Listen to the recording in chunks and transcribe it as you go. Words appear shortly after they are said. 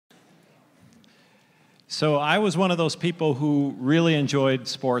So I was one of those people who really enjoyed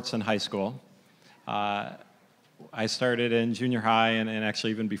sports in high school. I started in junior high and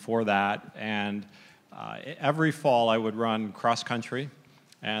actually even before that. And every fall I would run cross country.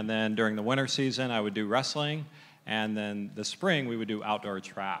 And then during the winter season I would do wrestling. And then the spring we would do outdoor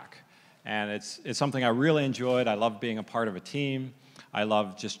track. And it's something I really enjoyed. I love being a part of a team. I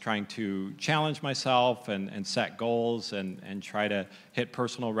love just trying to challenge myself and set goals and try to hit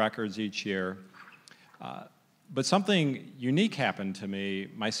personal records each year. But something unique happened to me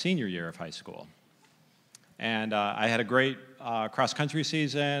my senior year of high school. And I had a great cross-country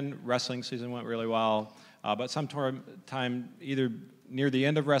season. Wrestling season went really well. But sometime either near the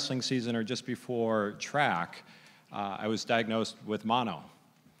end of wrestling season or just before track, I was diagnosed with mono.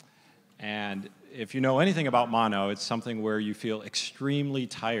 And if you know anything about mono, it's something where you feel extremely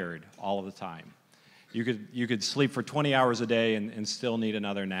tired all of the time. You could sleep for 20 hours a day and still need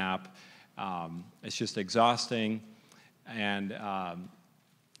another nap. It's just exhausting. And I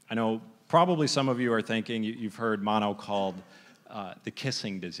know probably some of you are thinking, you've heard mono called the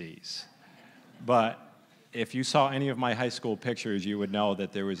kissing disease. But if you saw any of my high school pictures, you would know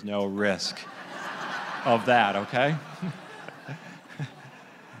that there was no risk of that, okay?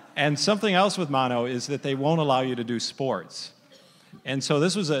 And something else with mono is that they won't allow you to do sports. And so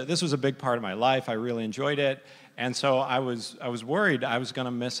this was a big part of my life. I really enjoyed it. And so I was worried I was going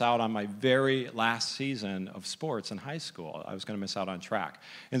to miss out on my very last season of sports in high school. I was going to miss out on track.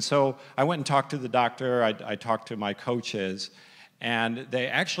 And so I went and talked to the doctor. I talked to my coaches. And they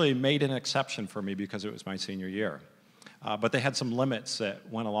actually made an exception for me because it was my senior year. But they had some limits that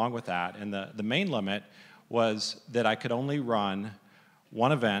went along with that. And the main limit was that I could only run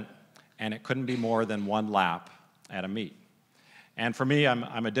one event, and it couldn't be more than one lap at a meet. And for me,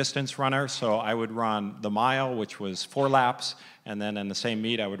 I'm a distance runner, so I would run the mile, which was 4 laps, and then in the same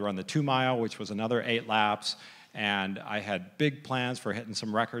meet, I would run the 2 mile, which was another 8 laps, and I had big plans for hitting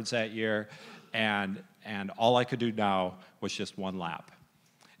some records that year, and all I could do now was just 1 lap.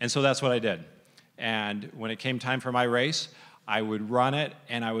 And so that's what I did. And when it came time for my race, I would run it,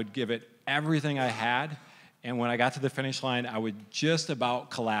 and I would give it everything I had. And when I got to the finish line, I would just about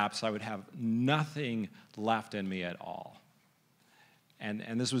collapse. I would have nothing left in me at all.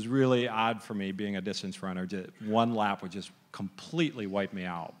 And this was really odd for me, being a distance runner. Just 1 lap would just completely wipe me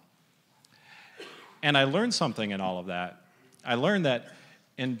out. And I learned something in all of that. I learned that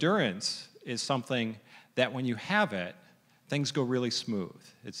endurance is something that when you have it, things go really smooth.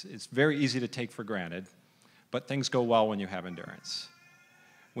 It's very easy to take for granted, but things go well when you have endurance.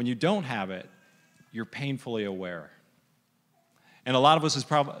 When you don't have it, you're painfully aware. And a lot of us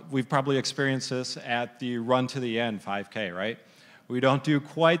we've probably experienced this at the Run to the End 5K, right? We don't do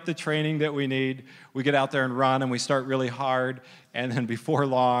quite the training that we need. We get out there and run, and we start really hard, and then before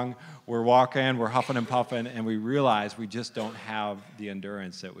long, we're walking, we're huffing and puffing, and we realize we just don't have the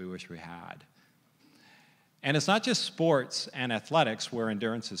endurance that we wish we had. And it's not just sports and athletics where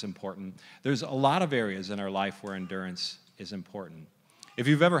endurance is important. There's a lot of areas in our life where endurance is important. If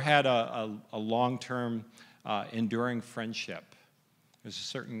you've ever had a long-term enduring friendship, there's a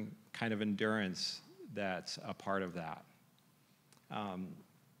certain kind of endurance that's a part of that.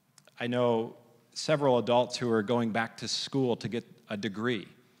 I know several adults who are going back to school to get a degree.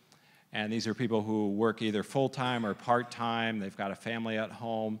 And these are people who work either full-time or part-time. They've got a family at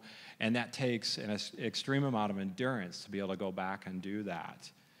home. And that takes an extreme amount of endurance to be able to go back and do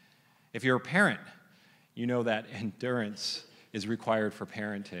that. If you're a parent, you know that endurance is required for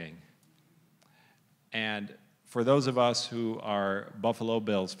parenting. And for those of us who are Buffalo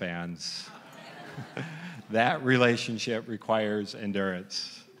Bills fans, that relationship requires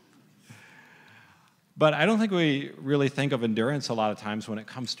endurance. But I don't think we really think of endurance a lot of times when it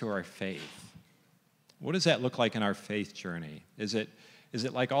comes to our faith. What does that look like in our faith journey? Is it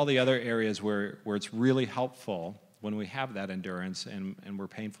like all the other areas where it's really helpful when we have that endurance and we're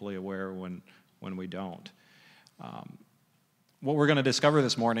painfully aware when we don't? What we're going to discover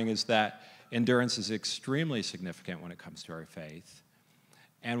this morning is that endurance is extremely significant when it comes to our faith.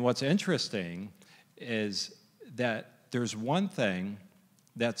 And what's interesting is that there's one thing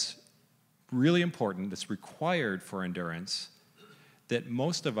that's really important, that's required for endurance, that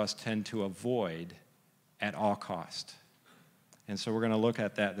most of us tend to avoid at all cost. And so we're going to look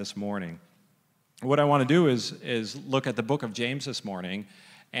at that this morning. What I want to do is look at the book of James this morning.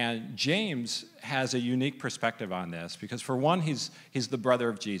 And James has a unique perspective on this because, for one, he's the brother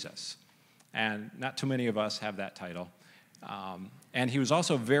of Jesus. And not too many of us have that title. And he was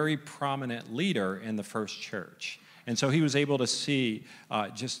also a very prominent leader in the first church. And so he was able to see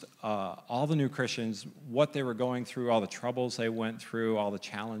all the new Christians, what they were going through, all the troubles they went through, all the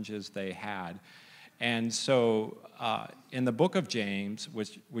challenges they had. And so in the book of James,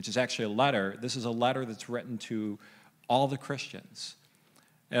 which is actually a letter, this is a letter that's written to all the Christians.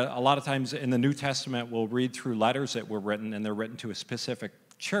 A lot of times in the New Testament, we'll read through letters that were written, and they're written to a specific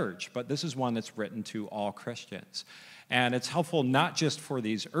church, but this is one that's written to all Christians. And it's helpful not just for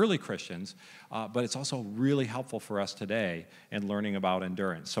these early Christians, but it's also really helpful for us today in learning about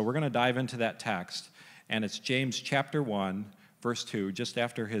endurance. So we're going to dive into that text, and it's James chapter 1, verse 2, just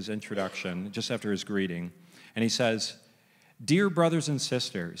after his introduction, just after his greeting. And he says, "Dear brothers and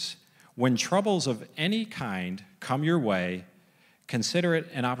sisters, when troubles of any kind come your way, consider it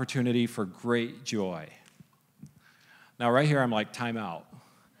an opportunity for great joy." Now, right here, I'm like, time out.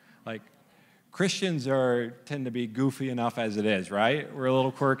 Like, Christians tend to be goofy enough as it is, right? We're a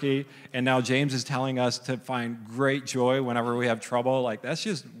little quirky, and now James is telling us to find great joy whenever we have trouble. Like, that's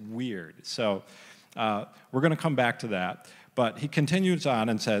just weird. So we're going to come back to that. But he continues on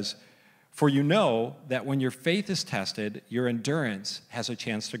and says, "For you know that when your faith is tested, your endurance has a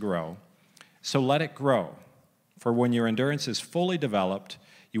chance to grow. So let it grow. For when your endurance is fully developed,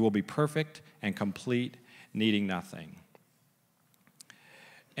 you will be perfect and complete, needing nothing."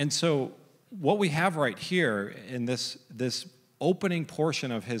 And so what we have right here in this opening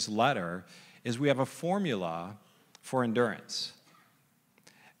portion of his letter is we have a formula for endurance.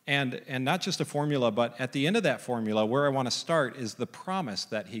 And not just a formula, but at the end of that formula, where I want to start is the promise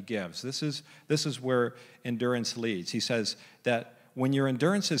that he gives. This is where endurance leads. He says that when your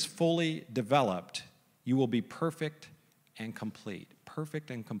endurance is fully developed, you will be perfect and complete. Perfect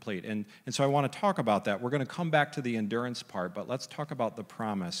and complete. And so I want to talk about that. We're going to come back to the endurance part, but let's talk about the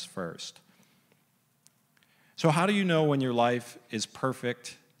promise first. So how do you know when your life is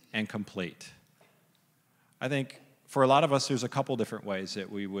perfect and complete? I think for a lot of us, there's a couple different ways that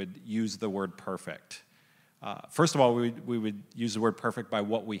we would use the word perfect. First of all, we would use the word perfect by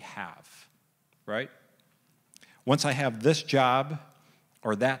what we have, right? Once I have this job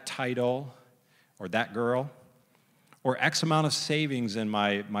or that title or that girl or X amount of savings in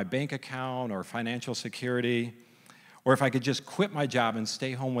my bank account or financial security, or if I could just quit my job and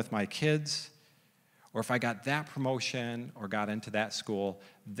stay home with my kids, or if I got that promotion or got into that school,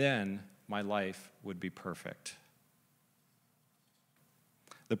 then my life would be perfect.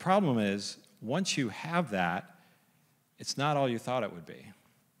 The problem is, once you have that, it's not all you thought it would be.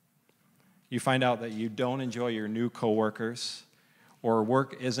 You find out that you don't enjoy your new coworkers, or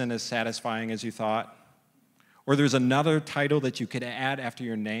work isn't as satisfying as you thought, or there's another title that you could add after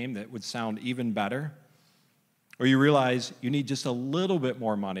your name that would sound even better, or you realize you need just a little bit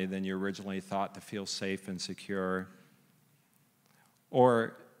more money than you originally thought to feel safe and secure,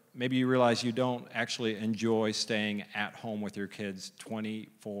 or maybe you realize you don't actually enjoy staying at home with your kids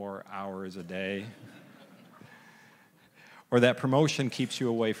 24 hours a day. Or that promotion keeps you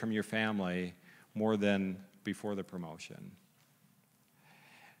away from your family more than before the promotion.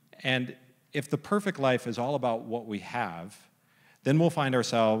 And if the perfect life is all about what we have, then we'll find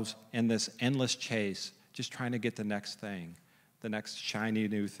ourselves in this endless chase, just trying to get the next thing, the next shiny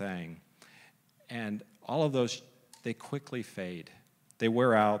new thing. And all of those, they quickly fade. They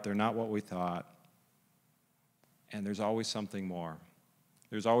wear out, they're not what we thought, and there's always something more.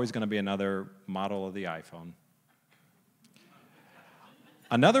 There's always going to be another model of the iPhone.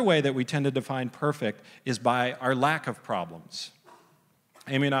 Another way that we tend to define perfect is by our lack of problems.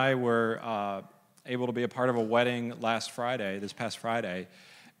 Amy and I were able to be a part of a wedding this past Friday,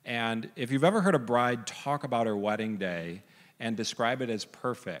 and if you've ever heard a bride talk about her wedding day and describe it as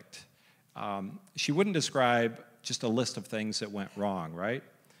perfect, she wouldn't describe just a list of things that went wrong, right?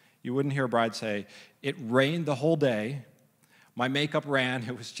 You wouldn't hear a bride say, "It rained the whole day, my makeup ran,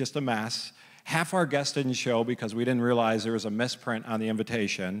 it was just a mess, half our guests didn't show because we didn't realize there was a misprint on the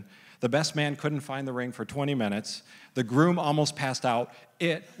invitation, the best man couldn't find the ring for 20 minutes, the groom almost passed out,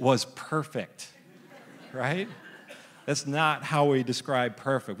 it was perfect," right? That's not how we describe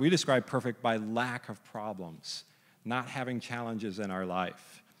perfect. We describe perfect by lack of problems, not having challenges in our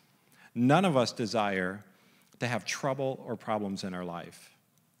life. None of us desire to have trouble or problems in our life.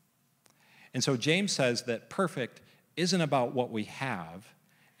 And so James says that perfect isn't about what we have,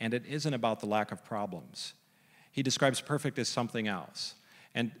 and it isn't about the lack of problems. He describes perfect as something else.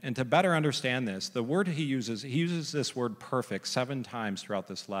 And to better understand this, the word he uses this word perfect 7 times throughout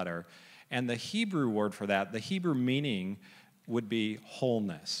this letter, and the Hebrew word for that, the Hebrew meaning would be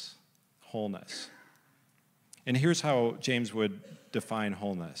wholeness. Wholeness. And here's how James would define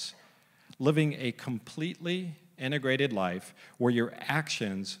wholeness: living a completely integrated life where your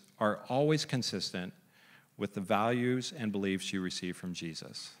actions are always consistent with the values and beliefs you receive from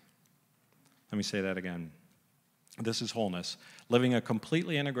Jesus. Let me say that again. This is wholeness, living a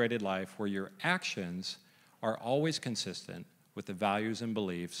completely integrated life where your actions are always consistent with the values and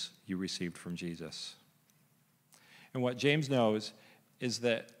beliefs you received from Jesus. And what James knows is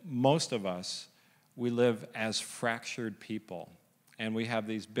that most of us, we live as fractured people, and we have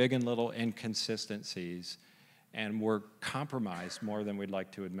these big and little inconsistencies, and we're compromised more than we'd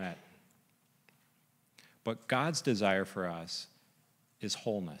like to admit. But God's desire for us is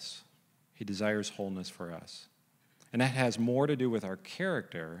wholeness. He desires wholeness for us. And that has more to do with our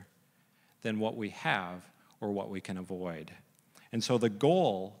character than what we have or what we can avoid. And so the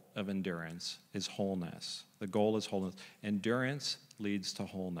goal of endurance is wholeness. The goal is wholeness. Endurance leads to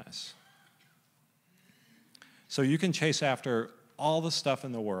wholeness. So you can chase after all the stuff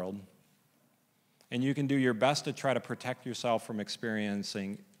in the world, and you can do your best to try to protect yourself from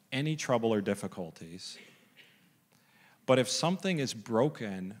experiencing any trouble or difficulties. But if something is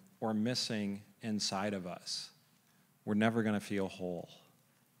broken or missing inside of us, we're never going to feel whole.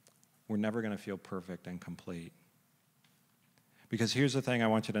 We're never going to feel perfect and complete. Because here's the thing I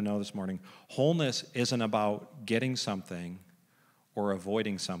want you to know this morning. Wholeness isn't about getting something or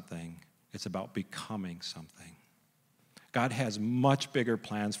avoiding something. It's about becoming something. God has much bigger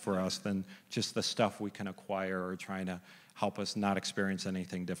plans for us than just the stuff we can acquire or trying to help us not experience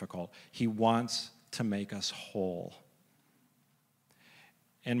anything difficult. He wants to make us whole.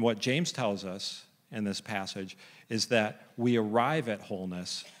 And what James tells us in this passage is that we arrive at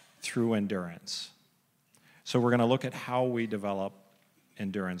wholeness through endurance. So we're going to look at how we develop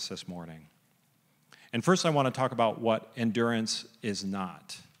endurance this morning. And first I want to talk about what endurance is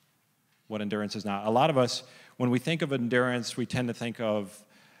not. What endurance is not. A lot of us, when we think of endurance, we tend to think of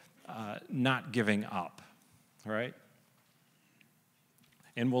not giving up, right?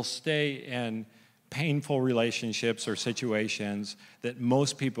 And we'll stay in painful relationships or situations that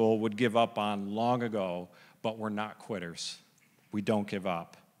most people would give up on long ago, but we're not quitters. We don't give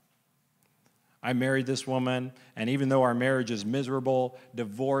up. I married this woman, and even though our marriage is miserable,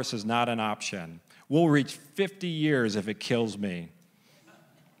 divorce is not an option. We'll reach 50 years if it kills me.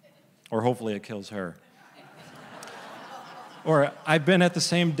 Or hopefully it kills her. Or I've been at the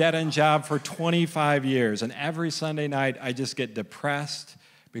same dead-end job for 25 years, and every Sunday night I just get depressed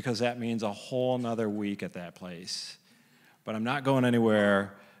because that means a whole nother week at that place. But I'm not going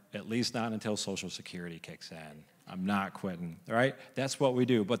anywhere, at least not until Social Security kicks in. I'm not quitting, all right? That's what we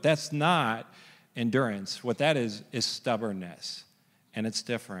do. But that's not endurance. What that is stubbornness, and it's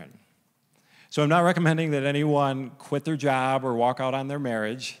different. So I'm not recommending that anyone quit their job or walk out on their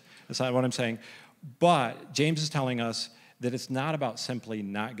marriage. That's not what I'm saying. But James is telling us that it's not about simply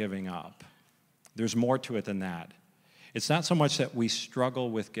not giving up. There's more to it than that. It's not so much that we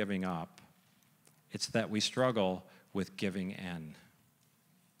struggle with giving up. It's that we struggle with giving in.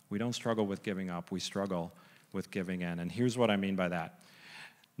 We don't struggle with giving up. We struggle with giving in. And here's what I mean by that.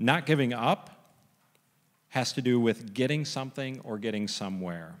 Not giving up has to do with getting something or getting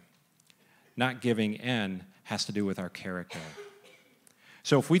somewhere. Not giving in has to do with our character.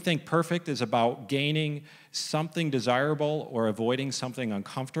 So if we think perfect is about gaining something desirable or avoiding something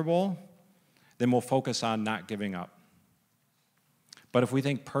uncomfortable, then we'll focus on not giving up. But if we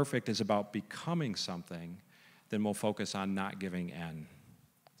think perfect is about becoming something, then we'll focus on not giving in.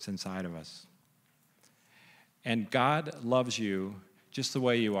 It's inside of us. And God loves you just the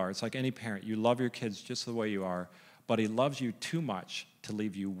way you are. It's like any parent. You love your kids just the way you are, but He loves you too much to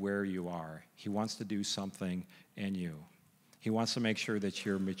leave you where you are. He wants to do something in you. He wants to make sure that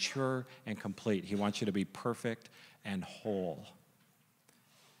you're mature and complete. He wants you to be perfect and whole.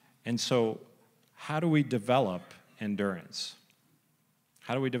 And so, how do we develop endurance?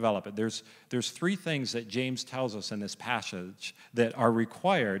 How do we develop it? There's three things that James tells us in this passage that are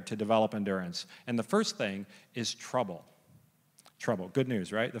required to develop endurance. And the first thing is trouble. Trouble. Good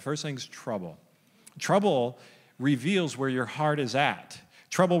news, right? The first thing is trouble. Trouble reveals where your heart is at.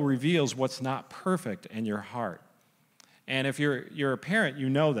 Trouble reveals what's not perfect in your heart. And if you're a parent, you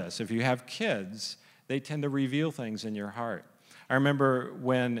know this. If you have kids, they tend to reveal things in your heart. I remember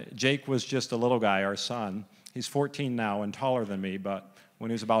when Jake was just a little guy, our son. He's 14 now and taller than me, but when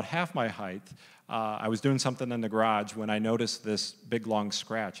he was about half my height, I was doing something in the garage when I noticed this big, long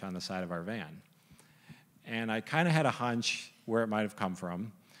scratch on the side of our van. And I kind of had a hunch where it might have come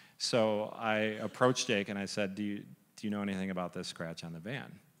from. So I approached Jake and I said, do you know anything about this scratch on the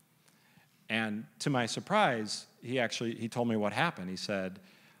van? And to my surprise, he told me what happened. He said,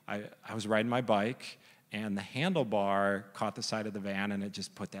 I was riding my bike and the handlebar caught the side of the van and it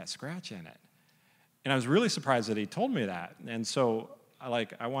just put that scratch in it. And I was really surprised that he told me that. And so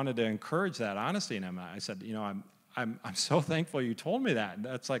I wanted to encourage that honesty in him. I said, I'm so thankful you told me that.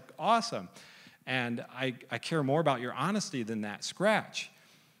 That's like awesome. And I care more about your honesty than that scratch.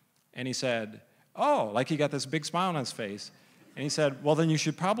 And he said, oh, like he got this big smile on his face. And he said, well, then you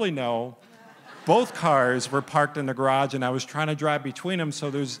should probably know both cars were parked in the garage, and I was trying to drive between them,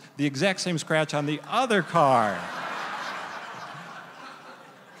 so there's the exact same scratch on the other car.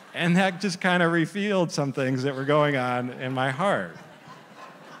 And that just kind of revealed some things that were going on in my heart.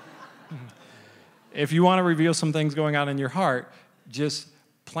 If you want to reveal some things going on in your heart, just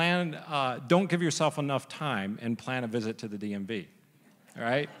plan, don't give yourself enough time and plan a visit to the DMV, all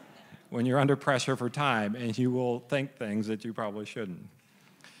right? When you're under pressure for time, and you will think things that you probably shouldn't.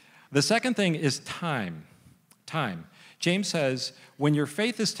 The second thing is time. Time. James says, when your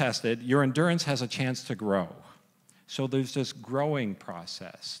faith is tested, your endurance has a chance to grow. So there's this growing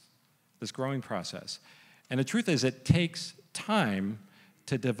process. And the truth is, it takes time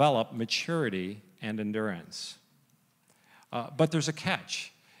to develop maturity and endurance. But there's a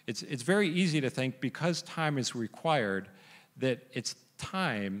catch. It's very easy to think because time is required that it's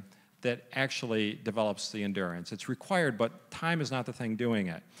time that actually develops the endurance. It's required, but time is not the thing doing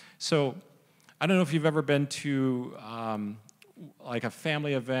it. So I don't know if you've ever been to like a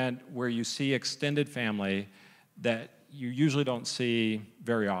family event where you see extended family that you usually don't see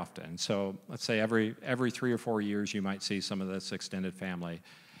very often. So let's say every 3 or 4 years you might see some of this extended family.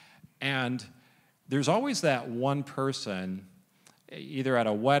 And there's always that one person, either at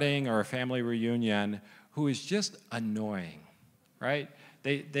a wedding or a family reunion, who is just annoying, right?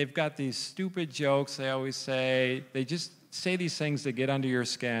 They've got these stupid jokes they always say. They just say these things that get under your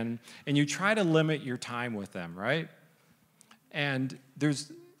skin, and you try to limit your time with them, right? And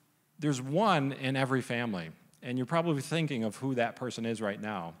there's one in every family, and you're probably thinking of who that person is right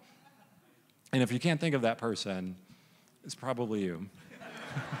now. And if you can't think of that person, it's probably you.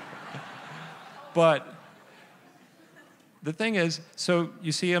 But the thing is, so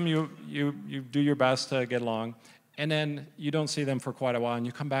you see them, you do your best to get along, and then you don't see them for quite a while, and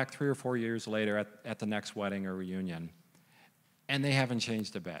you come back 3 or 4 years later at the next wedding or reunion, and they haven't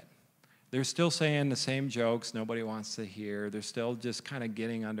changed a bit. They're still saying the same jokes nobody wants to hear. They're still just kind of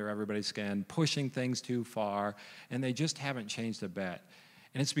getting under everybody's skin, pushing things too far, and they just haven't changed a bit.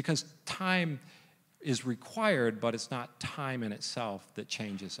 And it's because time is required, but it's not time in itself that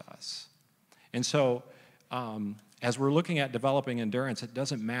changes us. And so as we're looking at developing endurance, it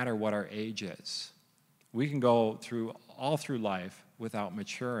doesn't matter what our age is. We can go all through life without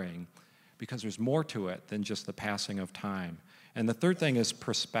maturing because there's more to it than just the passing of time. And the third thing is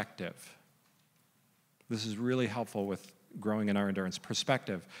perspective. This is really helpful with growing in our endurance.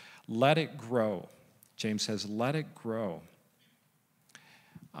 Perspective. Let it grow. James says, let it grow.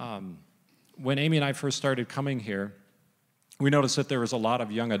 When Amy and I first started coming here, we noticed that there was a lot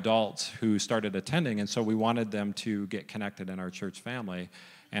of young adults who started attending, and so we wanted them to get connected in our church family,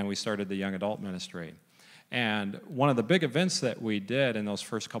 and we started the young adult ministry. And one of the big events that we did in those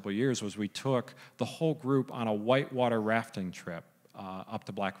first couple of years was we took the whole group on a whitewater rafting trip up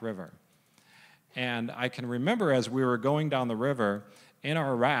the Black River. And I can remember as we were going down the river, in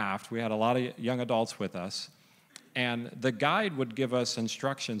our raft, we had a lot of young adults with us, and the guide would give us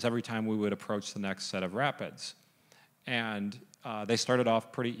instructions every time we would approach the next set of rapids. And they started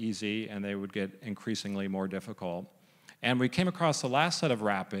off pretty easy, and they would get increasingly more difficult. And we came across the last set of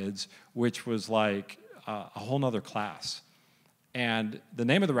rapids, which was like a whole nother class. And the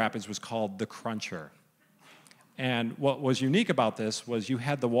name of the rapids was called the Cruncher. And what was unique about this was you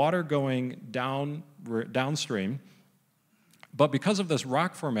had the water going downstream, but because of this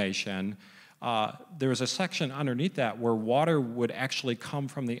rock formation, there was a section underneath that where water would actually come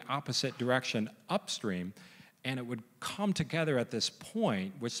from the opposite direction upstream, and it would come together at this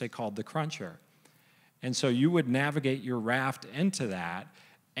point, which they called the Cruncher. And so you would navigate your raft into that,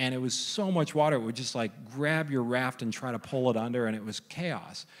 and it was so much water, it would just like grab your raft and try to pull it under, and it was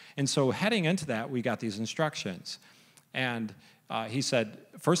chaos. And so heading into that, we got these instructions. And he said,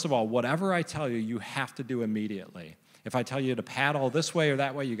 first of all, whatever I tell you, you have to do immediately. If I tell you to paddle this way or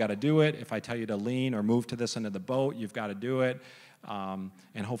that way, you got to do it. If I tell you to lean or move to this end of the boat, you've got to do it. And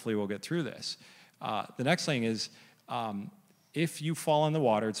hopefully we'll get through this. The next thing is, if you fall in the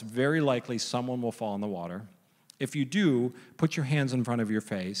water, it's very likely someone will fall in the water. If you do, put your hands in front of your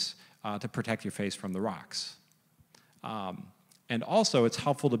face to protect your face from the rocks. And also, it's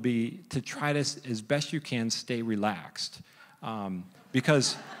helpful to try to, as best you can, stay relaxed.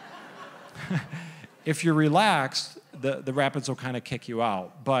 Because if you're relaxed, the rapids will kind of kick you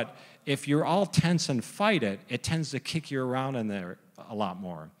out. But if you're all tense and fight it, it tends to kick you around in there a lot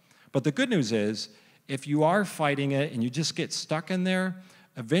more. But the good news is, if you are fighting it and you just get stuck in there,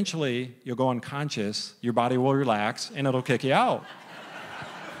 eventually you'll go unconscious, your body will relax, and it'll kick you out.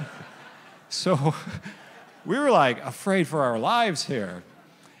 So we were like afraid for our lives here.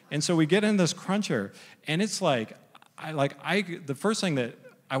 And so we get in this cruncher, and it's like, the first thing that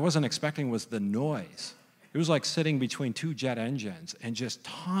I wasn't expecting was the noise. It was like sitting between two jet engines and just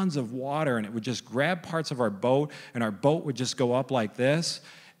tons of water, and it would just grab parts of our boat, and our boat would just go up like this.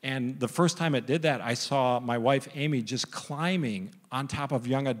 And the first time it did that, I saw my wife, Amy, just climbing on top of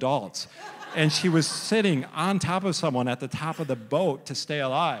young adults. And she was sitting on top of someone at the top of the boat to stay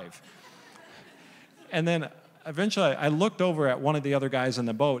alive. And then eventually, I looked over at one of the other guys in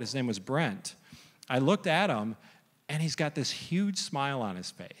the boat. His name was Brent. I looked at him, and he's got this huge smile on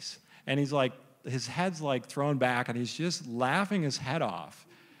his face. And he's like, his head's like thrown back, and he's just laughing his head off.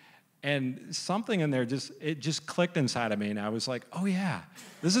 And something in there it just clicked inside of me, and I was like, oh yeah,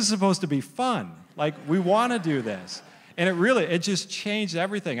 this is supposed to be fun. Like, we want to do this. And it just changed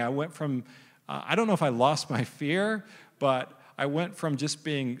everything. I went from, I don't know if I lost my fear, but I went from just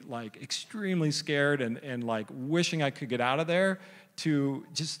being like extremely scared and like wishing I could get out of there to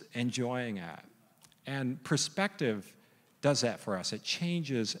just enjoying it. And perspective does that for us. It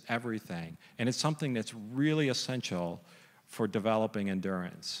changes everything. And it's something that's really essential for developing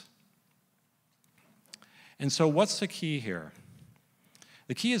endurance. And so what's the key here?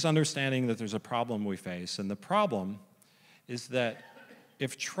 The key is understanding that there's a problem we face. And the problem is that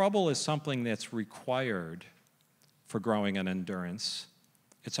if trouble is something that's required for growing in endurance,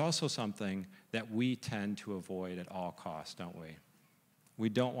 it's also something that we tend to avoid at all costs, don't we? We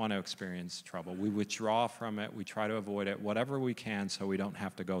don't want to experience trouble. We withdraw from it. We try to avoid it, whatever we can, so we don't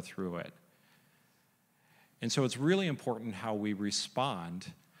have to go through it. And so it's really important how we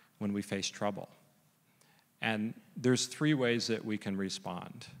respond when we face trouble. And there's 3 ways that we can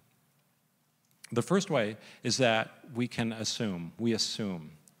respond. The first way is that we can assume. We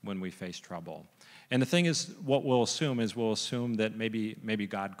assume when we face trouble. And the thing is, what we'll assume that maybe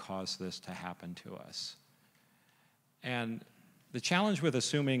God caused this to happen to us. And the challenge with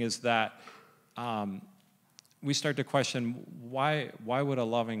assuming is that we start to question, why would a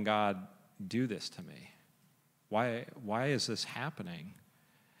loving God do this to me? Why is this happening?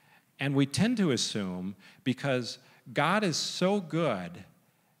 And we tend to assume because God is so good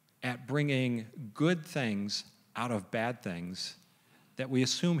at bringing good things out of bad things that we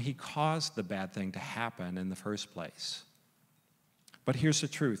assume he caused the bad thing to happen in the first place. But here's the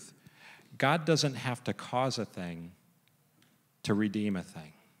truth. God doesn't have to cause a thing to redeem a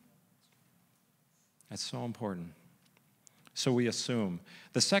thing. That's so important. So we assume.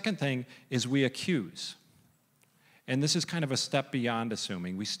 The second thing is we accuse. And this is kind of a step beyond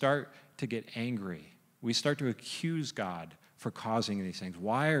assuming. We start to get angry. We start to accuse God for causing these things.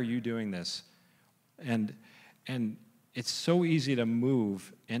 Why are you doing this? And it's so easy to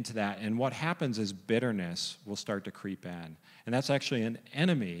move into that. And what happens is bitterness will start to creep in. And that's actually an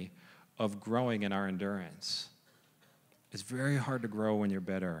enemy of growing in our endurance. It's very hard to grow when you're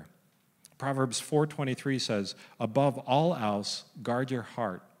bitter. Proverbs 4:23 says, above all else, guard your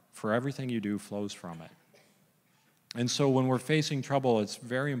heart, for everything you do flows from it. And so when we're facing trouble, it's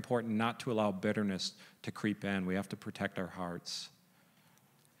very important not to allow bitterness to creep in. We have to protect our hearts.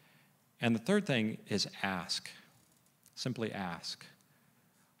 And the third thing is ask. Simply ask.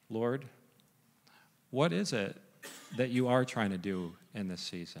 Lord, what is it that you are trying to do in this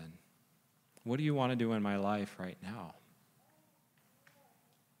season? What do you want to do in my life right now?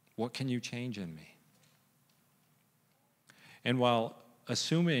 What can you change in me? And while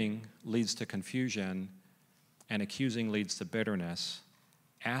assuming leads to confusion and accusing leads to bitterness,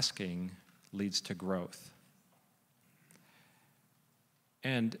 asking leads to growth.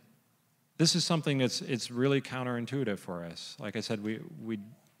 And this is something it's really counterintuitive for us. Like I said,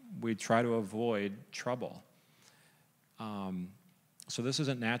 we try to avoid trouble. So this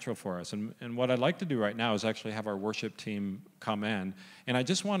isn't natural for us. And what I'd like to do right now is actually have our worship team come in. And I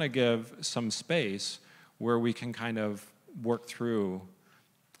just want to give some space where we can kind of work through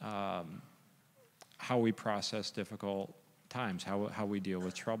how we process difficult times, how we deal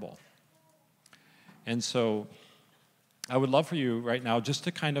with trouble. And so I would love for you right now just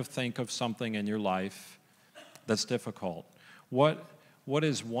to kind of think of something in your life that's difficult. What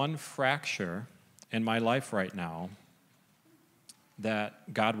is one fracture in my life right now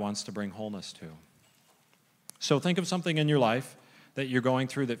that God wants to bring wholeness to? So think of something in your life that you're going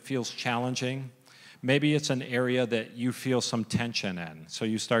through that feels challenging. Maybe it's an area that you feel some tension in. So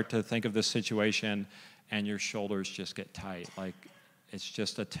you start to think of this situation and your shoulders just get tight. Like it's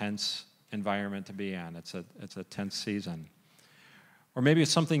just a tense environment to be in. It's a tense season. Or maybe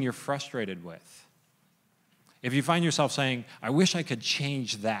it's something you're frustrated with. If you find yourself saying, I wish I could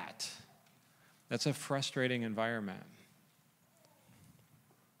change that, that's a frustrating environment.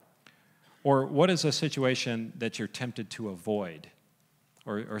 Or what is a situation that you're tempted to avoid,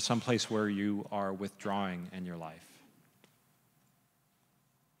 or someplace where you are withdrawing in your life?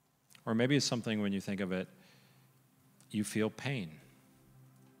 Or maybe it's something, when you think of it, you feel pain.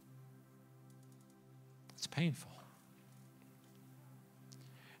 It's painful.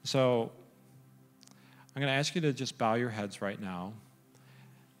 So I'm going to ask you to just bow your heads right now.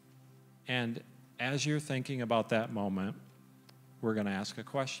 And as you're thinking about that moment, we're going to ask a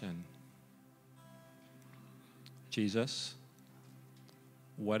question. Jesus,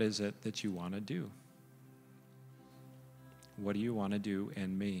 what is it that you want to do? What do you want to do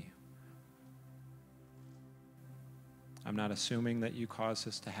in me? I'm not assuming that you caused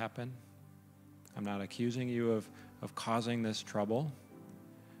this to happen. I'm not accusing you of causing this trouble,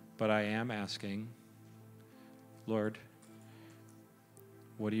 but I am asking, Lord,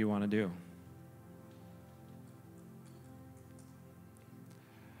 what do you want to do?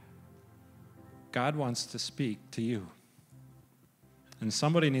 God wants to speak to you. And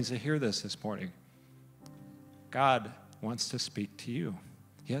somebody needs to hear this morning. God wants to speak to you.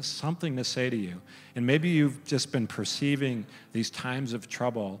 He has something to say to you. And maybe you've just been perceiving these times of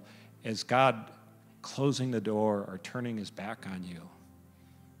trouble as God closing the door or turning his back on you.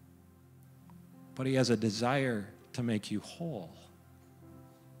 But he has a desire to make you whole.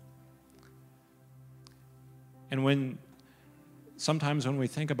 And sometimes when we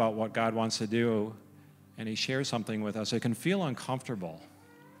think about what God wants to do and he shares something with us, it can feel uncomfortable.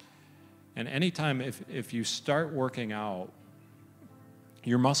 And anytime if you start working out,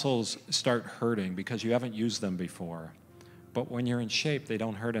 your muscles start hurting because you haven't used them before. But when you're in shape, they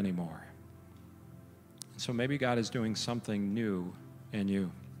don't hurt anymore. So maybe God is doing something new in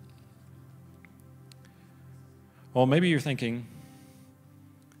you. Well, maybe you're thinking,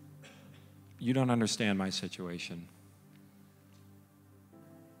 you don't understand my situation.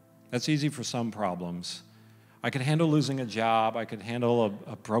 That's easy for some problems. I can handle losing a job, I can handle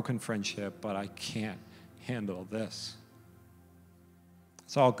a broken friendship, but I can't handle this.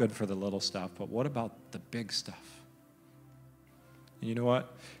 It's all good for the little stuff, but what about the big stuff? And you know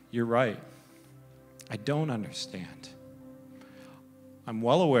what? You're right. I don't understand. I'm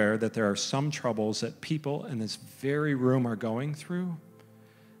well aware that there are some troubles that people in this very room are going through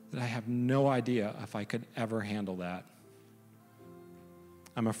that I have no idea if I could ever handle that.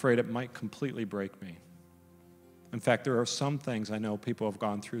 I'm afraid it might completely break me. In fact, there are some things I know people have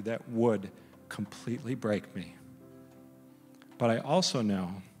gone through that would completely break me. But I also know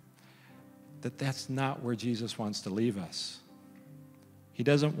that that's not where Jesus wants to leave us. He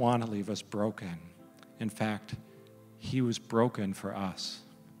doesn't want to leave us broken. In fact, he was broken for us.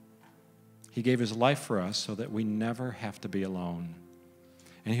 He gave his life for us so that we never have to be alone.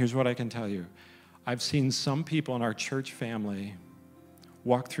 And here's what I can tell you. I've seen some people in our church family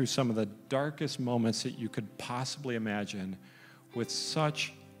walk through some of the darkest moments that you could possibly imagine with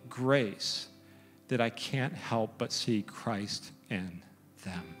such grace that I can't help but see Christ in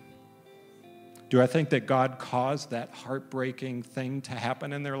them. Do I think that God caused that heartbreaking thing to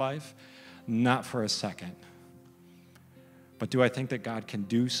happen in their life? Not for a second. But do I think that God can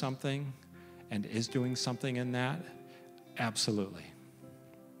do something and is doing something in that? Absolutely.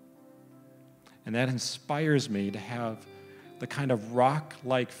 And that inspires me to have the kind of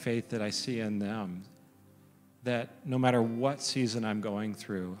rock-like faith that I see in them, that no matter what season I'm going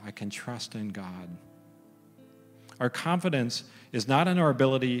through, I can trust in God. Our confidence is not in our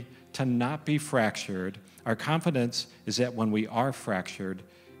ability to not be fractured. Our confidence is that when we are fractured,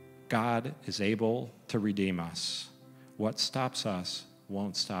 God is able to redeem us. What stops us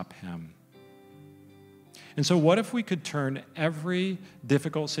won't stop him. And so what if we could turn every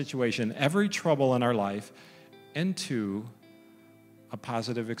difficult situation, every trouble in our life, into a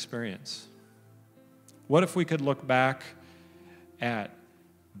positive experience? What if we could look back at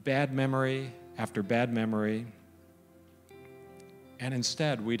bad memory after bad memory, and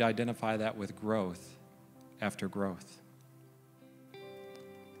instead we'd identify that with growth after growth?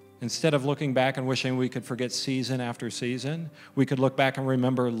 Instead of looking back and wishing we could forget season after season, we could look back and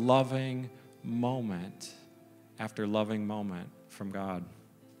remember loving moment after loving moment from God.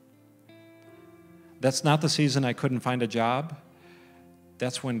 That's not the season I couldn't find a job.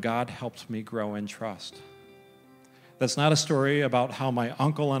 That's when God helped me grow in trust. That's not a story about how my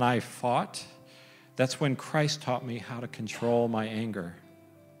uncle and I fought. That's when Christ taught me how to control my anger.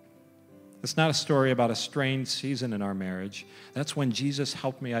 It's not a story about a strained season in our marriage. That's when Jesus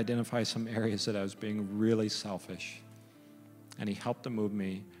helped me identify some areas that I was being really selfish. And he helped to move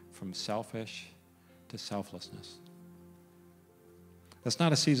me from selfish to selflessness. That's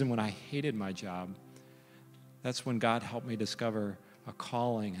not a season when I hated my job. That's when God helped me discover a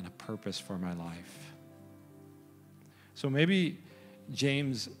calling and a purpose for my life. So maybe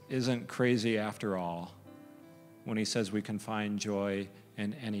James isn't crazy after all when he says we can find joy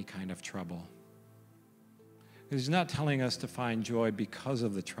in any kind of trouble. He's not telling us to find joy because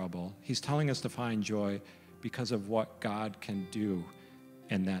of the trouble. He's telling us to find joy because of what God can do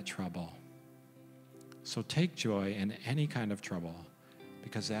in that trouble. So take joy in any kind of trouble,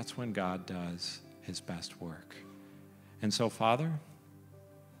 because that's when God does his best work. And so, Father,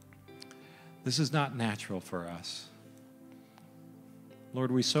 this is not natural for us.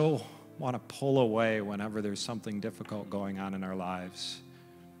 Lord, we so want to pull away whenever there's something difficult going on in our lives.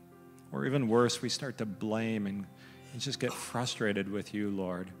 Or even worse, we start to blame and just get frustrated with you,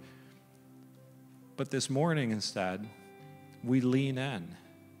 Lord. But this morning instead, we lean in.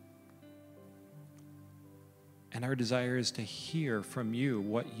 And our desire is to hear from you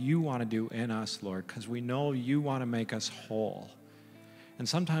what you want to do in us, Lord, because we know you want to make us whole. And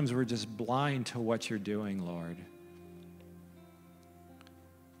sometimes we're just blind to what you're doing, Lord.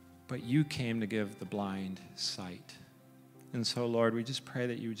 But you came to give the blind sight. And so, Lord, we just pray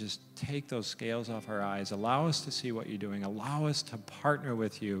that you would just take those scales off our eyes, allow us to see what you're doing, allow us to partner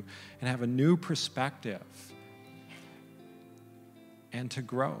with you and have a new perspective and to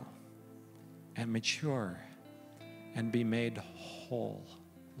grow and mature and be made whole,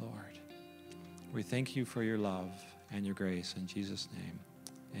 Lord. We thank you for your love and your grace. In Jesus' name,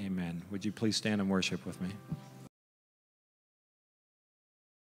 amen. Would you please stand and worship with me?